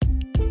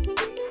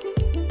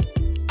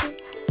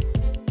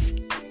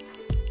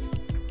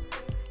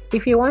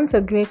If you want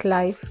a great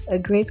life, a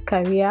great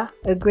career,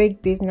 a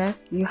great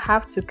business, you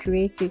have to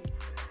create it.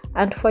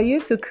 And for you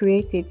to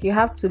create it, you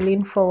have to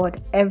lean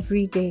forward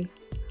every day.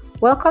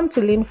 Welcome to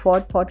Lean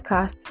Forward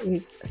Podcast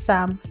with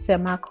Sam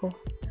Semako.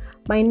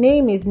 My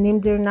name is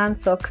Nimdir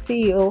Nansok,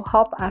 CEO,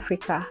 Hub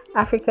Africa,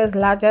 Africa's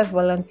largest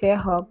volunteer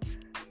hub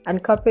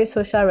and corporate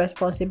social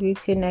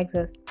responsibility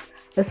nexus,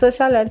 a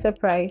social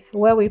enterprise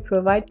where we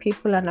provide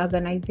people and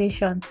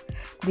organizations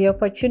the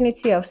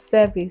opportunity of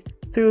service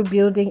through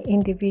building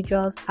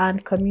individuals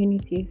and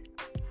communities.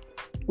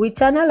 We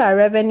channel our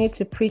revenue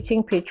to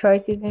preaching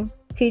patriotism,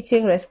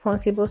 teaching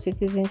responsible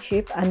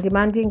citizenship, and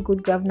demanding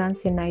good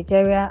governance in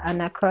Nigeria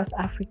and across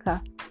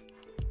Africa.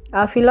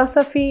 Our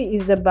philosophy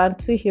is the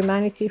Bantu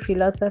humanity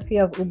philosophy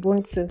of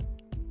Ubuntu.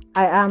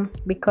 I am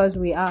because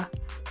we are.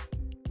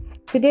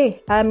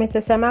 Today, I am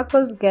Mr.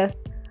 Semako's guest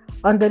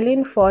on the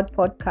Lean Forward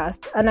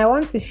podcast, and I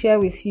want to share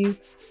with you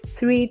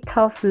 3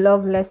 tough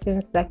love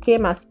lessons that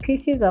came as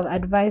pieces of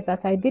advice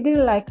that I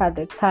didn't like at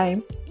the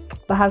time,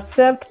 but have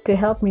served to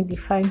help me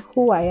define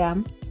who I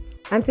am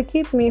and to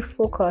keep me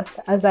focused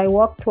as I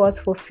walk towards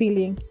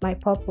fulfilling my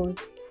purpose.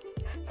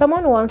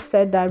 Someone once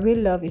said that real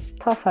love is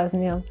tough as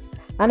nails,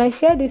 and I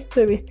share these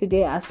stories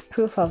today as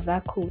proof of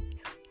that quote.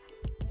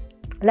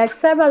 Like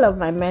several of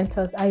my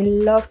mentors, I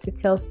love to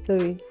tell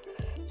stories.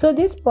 So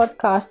this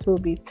podcast will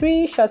be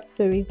 3 short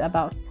stories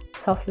about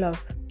tough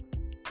love.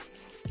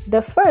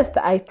 The first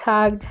I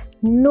tagged,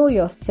 know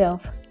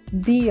yourself,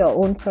 be your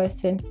own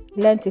person,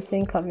 learn to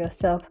think of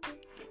yourself.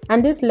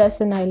 And this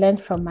lesson I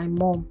learned from my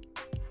mom.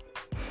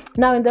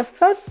 Now in the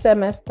first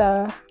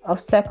semester of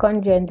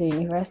second year in the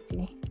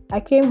university, I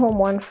came home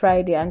one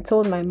Friday and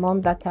told my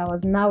mom that I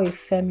was now a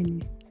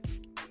feminist.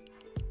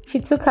 She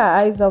took her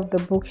eyes off the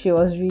book she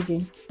was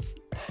reading.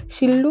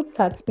 She looked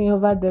at me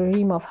over the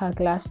rim of her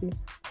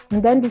glasses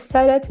and then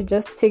decided to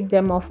just take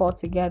them off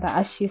altogether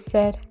as she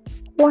said,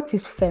 "What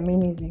is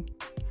feminism?"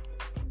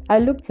 I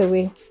looked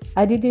away.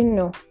 I didn't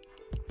know.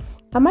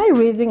 "Am I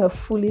raising a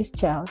foolish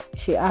child?"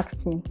 she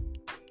asked me.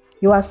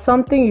 "You are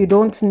something you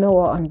don't know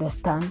or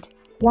understand?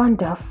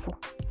 Wonderful.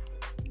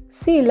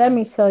 See, let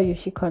me tell you,"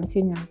 she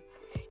continued.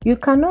 "You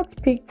cannot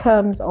pick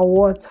terms or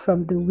words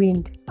from the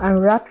wind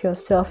and wrap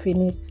yourself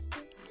in it.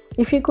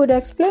 If you could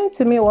explain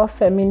to me what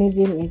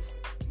feminism is,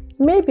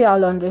 maybe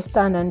I'll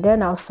understand and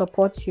then I'll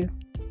support you.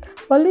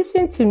 But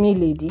listen to me,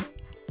 lady.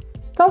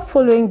 Stop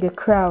following the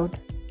crowd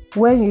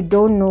when you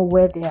don't know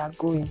where they are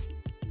going.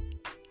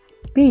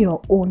 Be your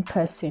own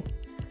person.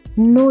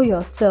 Know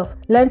yourself.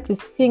 Learn to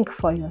think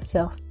for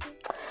yourself."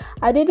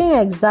 I didn't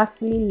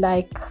exactly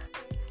like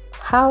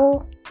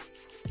how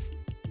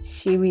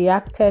she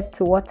reacted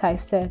to what I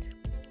said.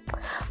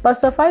 But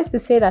suffice to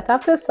say that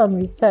after some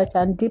research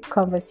and deep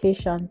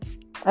conversations,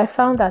 I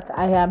found that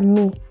I am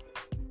me.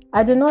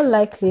 I do not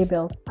like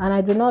labels and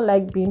I do not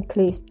like being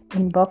placed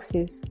in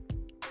boxes.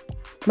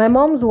 My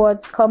mom's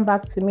words come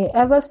back to me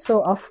ever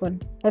so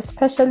often,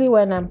 especially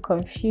when I'm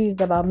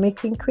confused about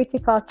making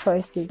critical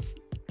choices.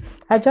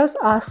 I just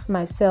ask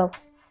myself,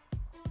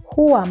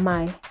 who am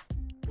I?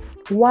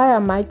 Why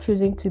am I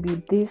choosing to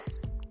be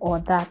this or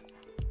that?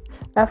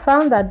 I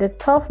found that the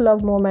tough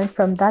love moment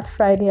from that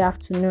Friday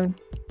afternoon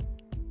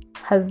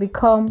has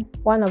become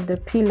one of the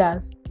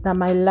pillars that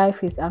my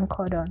life is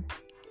anchored on.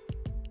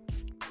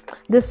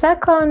 The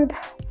second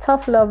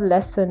tough love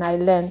lesson I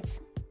learned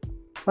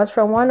was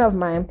from one of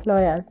my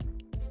employers,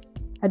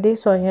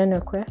 Adesonya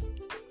Nokwe,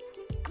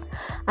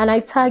 and I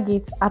tag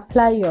it,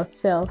 apply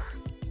yourself.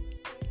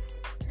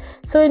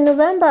 So in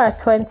November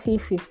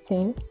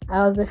 2015,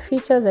 I was the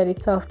features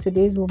editor of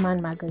Today's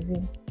Woman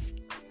magazine.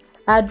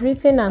 I had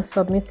written and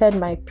submitted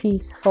my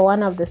piece for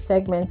one of the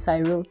segments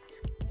I wrote.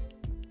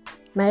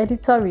 My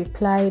editor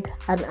replied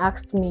and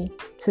asked me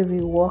to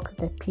rework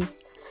the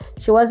piece.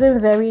 She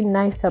wasn't very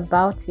nice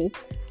about it.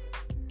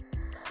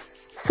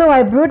 So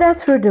I brooded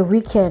through the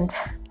weekend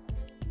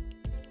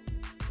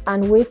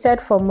and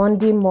waited for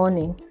Monday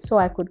morning so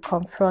I could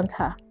confront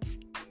her.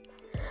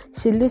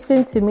 She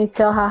listened to me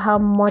tell her how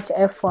much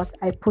effort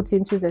I put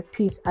into the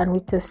piece, and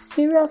with a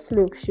serious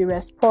look, she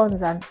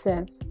responds and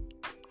says,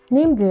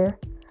 "Nimdir,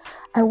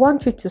 I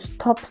want you to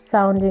stop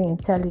sounding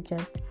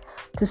intelligent,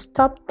 to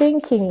stop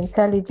thinking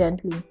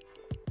intelligently.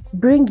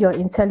 Bring your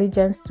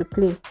intelligence to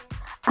play.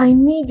 I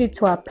need you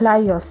to apply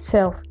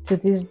yourself to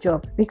this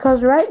job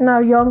because right now,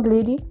 young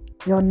lady,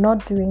 you're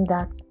not doing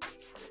that.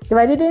 If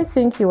I didn't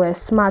think you were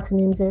smart,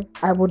 Nimdir,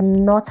 I would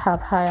not have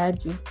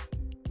hired you."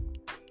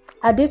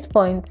 At this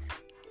point,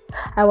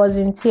 I was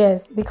in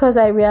tears because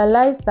I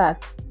realized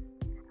that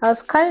I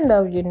was kind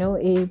of,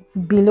 a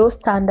below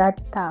standard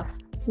staff.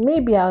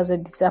 Maybe I was a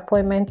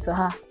disappointment to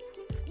her,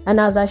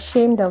 and I was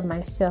ashamed of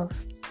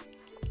myself.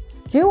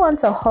 "Do you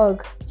want a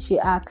hug?" she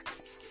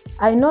asked.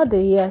 I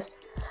nodded yes,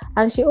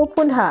 and she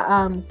opened her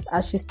arms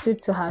as she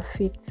stood to her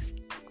feet.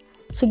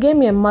 She gave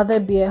me a mother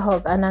bear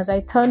hug, and as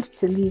I turned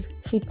to leave,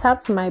 she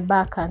tapped my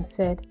back and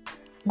said,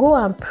 "Go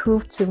and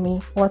prove to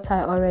me what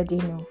I already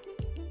know."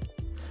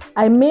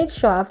 I made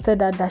sure after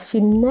that she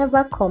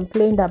never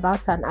complained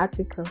about an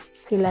article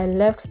till I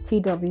left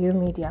TW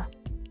Media.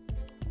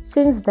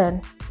 Since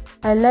then,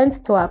 I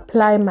learned to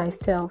apply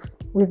myself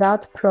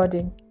without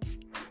prodding.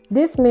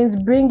 This means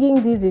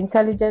bringing these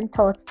intelligent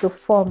thoughts to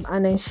form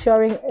and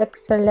ensuring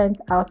excellent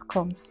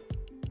outcomes.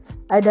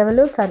 I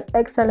developed an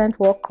excellent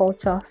work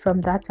culture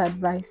from that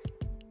advice.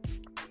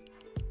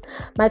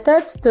 My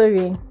third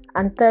story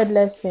and third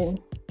lesson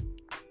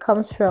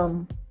comes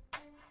from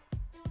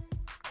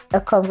a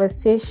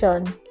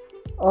conversation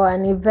or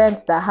an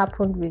event that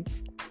happened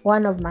with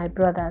one of my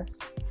brothers,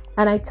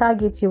 and I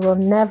tag it, "You will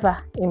never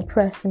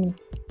impress me."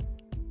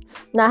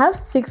 Now, I have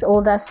 6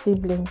 older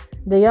siblings.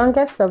 The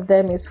youngest of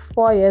them is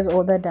 4 years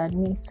older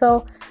than me.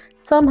 So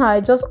somehow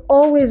I just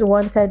always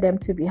wanted them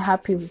to be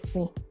happy with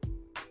me.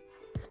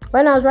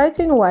 When I was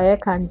writing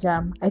WAEC and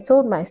JAM, I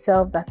told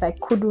myself that I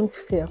couldn't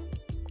fail.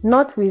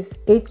 Not with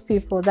 8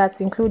 people,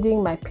 that's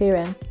including my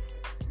parents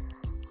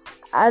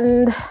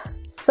and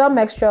some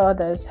extra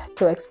others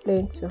to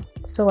explain to.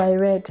 So I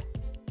read.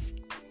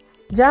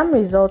 JAM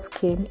results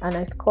came and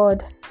I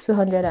scored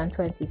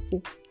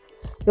 226.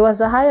 It was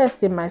the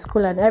highest in my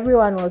school and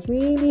everyone was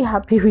really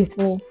happy with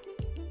me.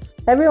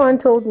 Everyone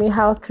told me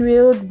how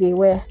thrilled they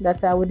were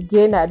that I would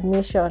gain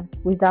admission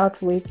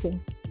without waiting,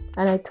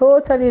 and I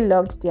totally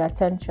loved the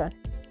attention.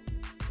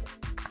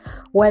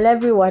 Well,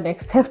 everyone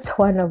except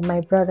one of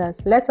my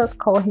brothers, let us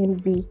call him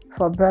B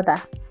for brother.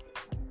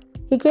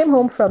 He came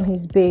home from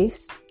his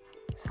base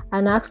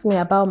and asked me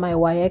about my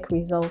WAEC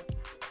results.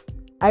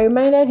 I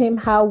reminded him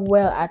how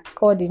well I'd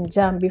scored in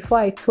JAM before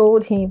I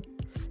told him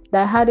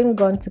that I hadn't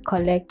gone to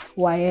collect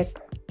WAEC.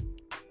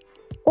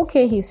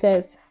 "Okay," he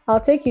says, "I'll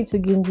take you to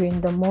Ginjri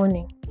in the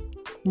morning."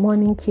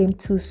 Morning came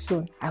too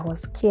soon. I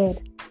was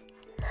scared.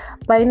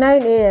 By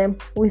 9 a.m.,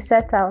 we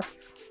set out.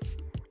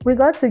 We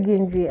got to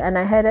Ginjri and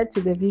I headed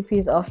to the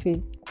VP's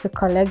office to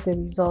collect the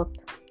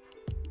results.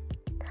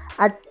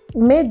 I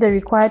made the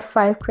required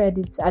 5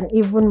 credits and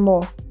even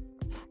more.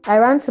 I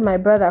ran to my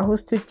brother who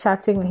stood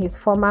chatting with his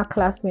former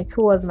classmate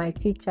who was my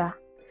teacher,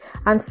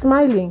 and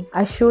smiling,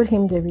 I showed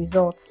him the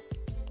results.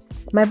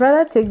 My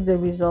brother takes the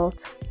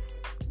result,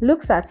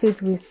 looks at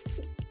it with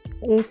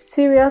a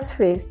serious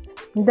face,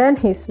 then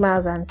he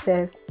smiles and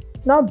says,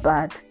 "Not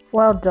bad,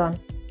 well done."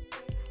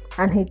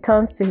 And he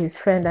turns to his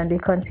friend and they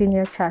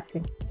continue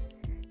chatting.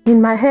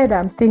 In my head,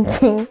 I'm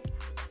thinking,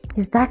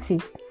 is that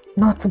it?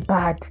 Not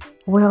bad,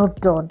 well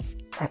done.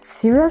 Like,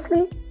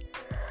 seriously?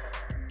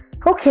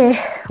 Okay,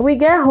 we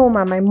get home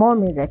and my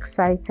mom is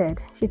excited.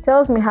 She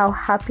tells me how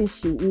happy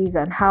she is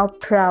and how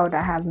proud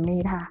I have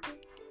made her.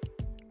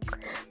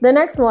 The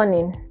next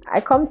morning,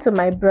 I come to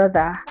my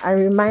brother and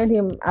remind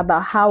him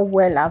about how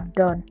well I've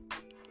done.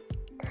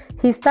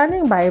 He's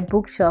standing by a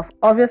bookshelf,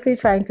 obviously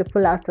trying to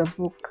pull out a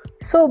book.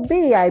 "So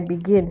B," I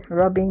begin,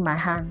 rubbing my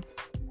hands.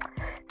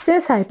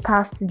 "Since I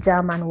passed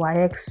JAM and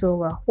WAEC so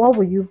well, what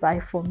will you buy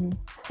for me?"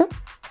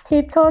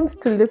 He turns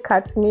to look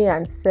at me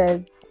and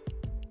says,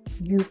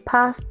 "You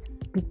passed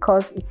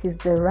because it is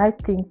the right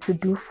thing to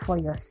do for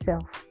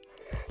yourself.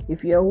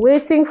 If you're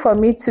waiting for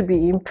me to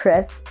be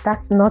impressed,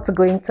 that's not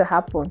going to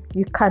happen.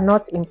 You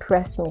cannot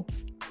impress me."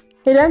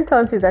 He then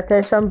turns his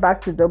attention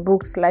back to the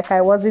books like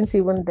I wasn't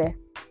even there.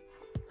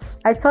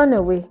 I turn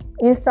away,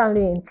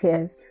 instantly in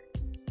tears.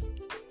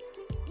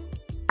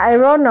 I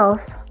run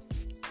off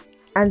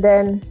and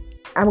then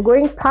I'm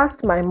going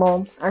past my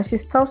mom and she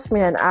stops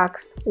me and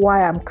asks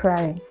why I'm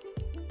crying.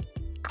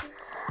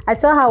 I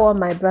tell her what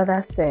my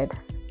brother said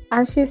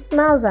and she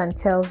smiles and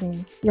tells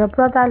me, "Your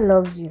brother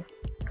loves you,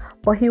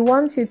 but he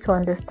wants you to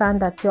understand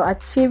that your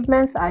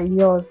achievements are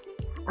yours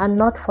and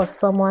not for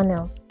someone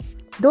else.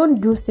 Don't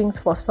do things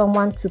for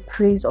someone to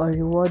praise or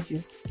reward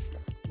you.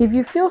 If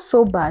you feel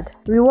so bad,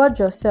 reward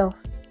yourself."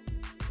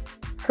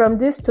 From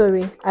this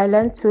story, I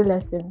learned 2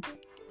 lessons.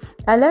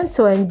 I learned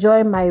to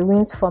enjoy my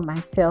wins for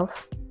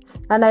myself,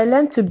 and I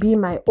learned to be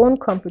my own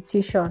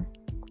competition,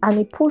 and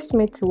it pushed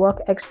me to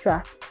work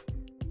extra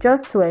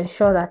just to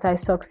ensure that I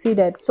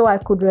succeeded so I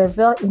could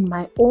revel in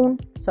my own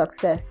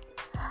success.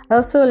 I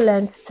also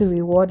learned to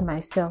reward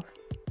myself.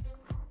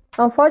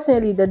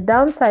 Unfortunately, the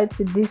downside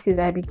to this is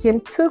I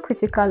became too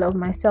critical of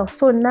myself.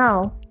 So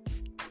now,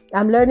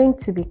 I'm learning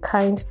to be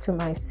kind to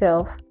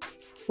myself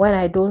when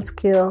I don't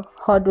scale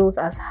hurdles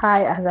as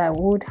high as I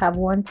would have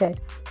wanted.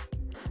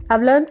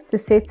 I've learned to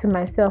say to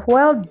myself,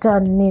 "Well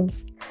done, Nim.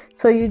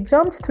 So you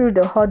jumped through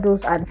the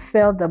hurdles and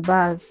fell the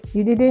bars.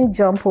 You didn't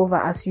jump over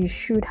as you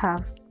should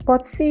have.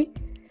 But see,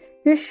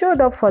 you showed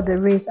up for the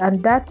race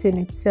and that in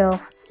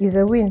itself is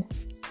a win."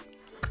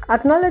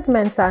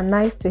 Acknowledgements are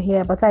nice to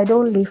hear, but I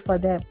don't live for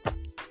them.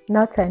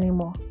 Not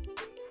anymore.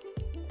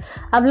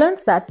 I've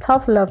learned that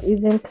tough love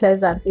isn't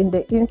pleasant in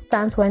the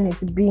instant when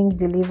it's being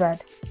delivered.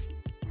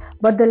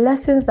 But the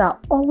lessons are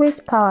always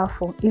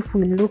powerful if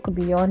we look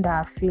beyond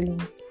our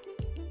feelings.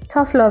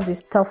 Tough love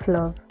is tough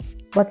love,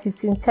 but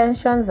its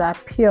intentions are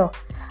pure,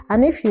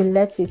 and if you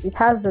let it, it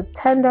has the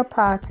tender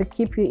power to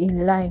keep you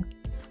in line,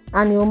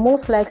 and you'll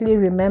most likely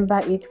remember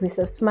it with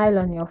a smile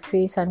on your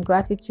face and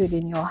gratitude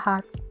in your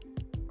heart.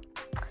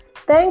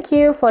 Thank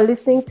you for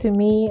listening to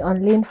me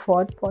on Lean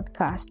Forward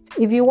Podcast.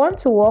 If you want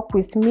to work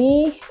with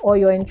me or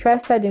you're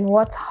interested in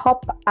what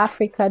Hop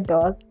Africa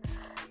does,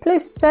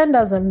 please send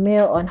us a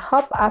mail on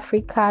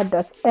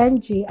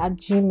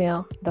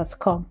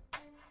hubafrica.ng@gmail.com.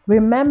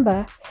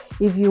 Remember,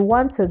 if you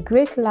want a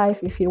great life,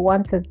 if you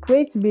want a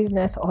great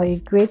business or a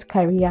great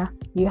career,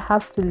 you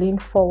have to lean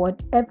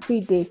forward every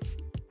day.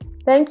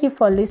 Thank you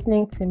for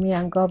listening to me,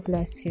 and God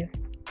bless you.